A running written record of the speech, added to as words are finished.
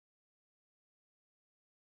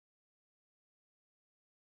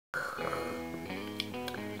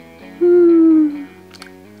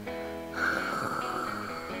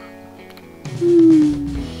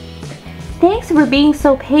for being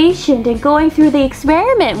so patient and going through the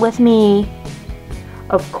experiment with me.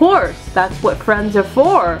 Of course, that's what friends are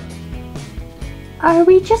for. Are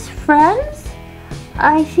we just friends?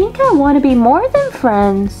 I think I want to be more than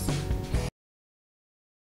friends.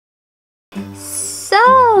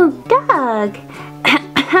 So, Doug,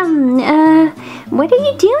 what are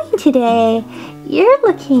you doing today? You're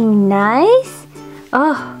looking nice.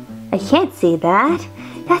 Oh, I can't say that.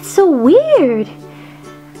 That's so weird.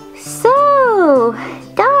 So,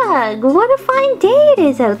 Doug, what a fine day it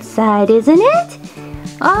is outside, isn't it?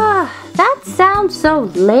 Ah, that sounds so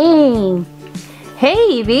lame. Hey,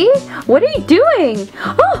 Evie, what are you doing?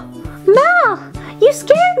 Oh, Mal, you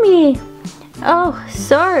scared me. Oh,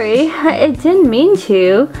 sorry, I didn't mean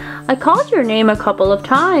to. I called your name a couple of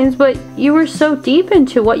times, but you were so deep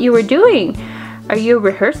into what you were doing. Are you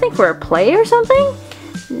rehearsing for a play or something?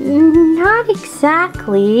 Not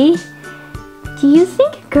exactly. Do you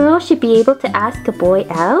think a girl should be able to ask a boy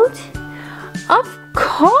out? Of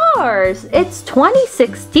course! It's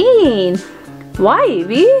 2016! Why,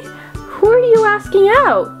 Evie? Who are you asking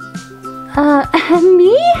out?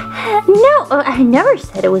 Me? No, I never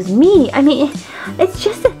said it was me. I mean, it's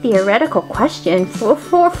just a theoretical question for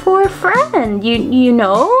a friend, you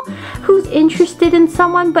know, who's interested in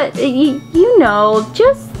someone, but you know,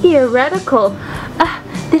 just theoretical.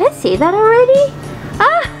 Did I say that already?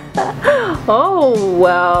 Oh,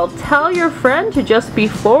 well, tell your friend to just be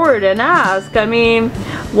forward and ask. I mean,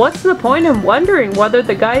 what's the point in wondering whether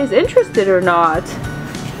the guy is interested or not?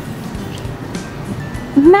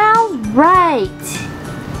 Mal's right.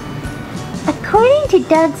 According to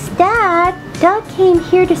Doug's dad, Doug came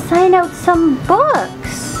here to sign out some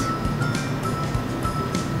books.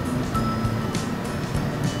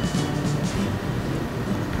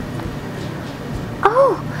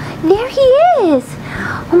 Oh, there he is.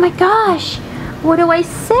 Oh my gosh, what do I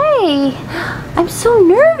say? I'm so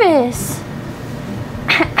nervous.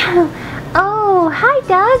 Oh, hi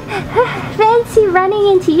Doug. Fancy running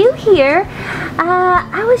into you here.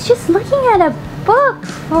 I was just looking at a book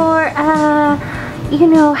for, you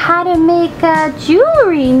know, how to make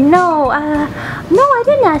jewelry. No, I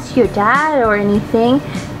didn't ask your dad or anything.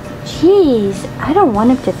 Jeez, I don't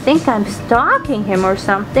want him to think I'm stalking him or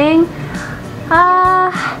something.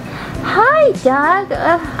 Hi Doug.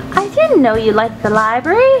 I didn't know you liked the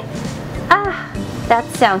library. That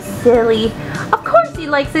sounds silly. Of course he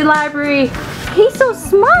likes the library. He's so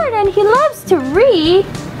smart and he loves to read.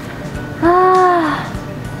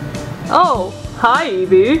 Oh, hi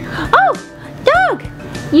Evie. Oh, Doug,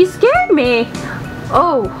 you scared me.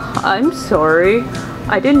 Oh, I'm sorry.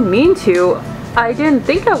 I didn't mean to. I didn't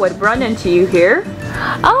think I would run into you here.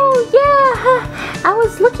 Oh yeah, I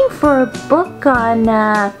was looking for a book on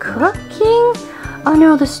cooking. Oh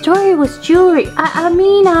no, the story was jewelry.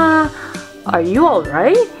 Are you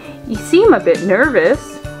alright? You seem a bit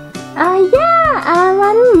nervous.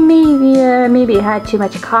 Maybe I had too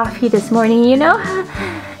much coffee this morning, you know.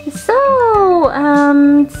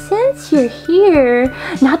 So, since you're here,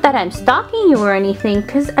 not that I'm stalking you or anything,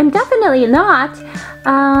 because I'm definitely not,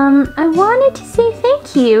 I wanted to say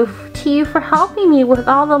thank you to you for helping me with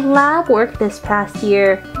all the lab work this past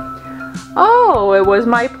year. Oh, it was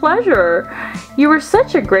my pleasure. You were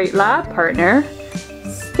such a great lab partner.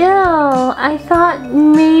 Still, I thought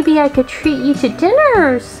maybe I could treat you to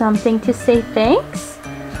dinner or something to say thanks.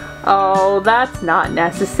 Oh, that's not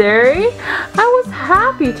necessary. I was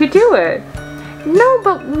happy to do it. No,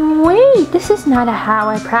 but wait, this is not how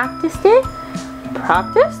I practiced it.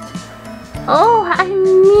 Practiced? Oh, I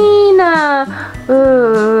mean,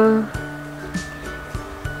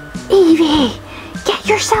 Evie, get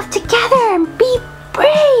yourself together and be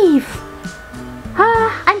brave.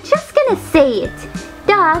 I'm just gonna say it.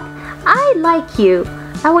 Doug, I like you.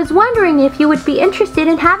 I was wondering if you would be interested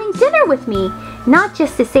in having dinner with me. Not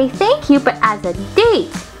just to say thank you, but as a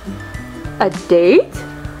date. A date?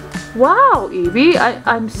 Wow, Evie,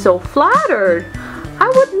 I'm so flattered. I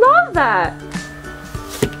would love that.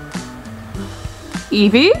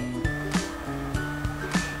 Evie?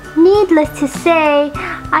 Needless to say,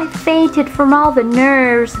 I fainted from all the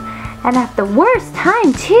nerves, and at the worst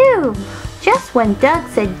time too, just when Doug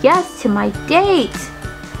said yes to my date.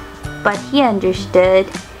 But he understood.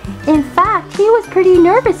 In fact, he was pretty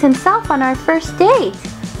nervous himself on our first date.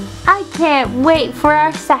 I can't wait for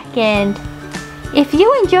our second. If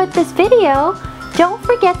you enjoyed this video, don't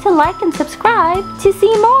forget to like and subscribe to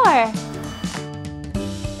see more.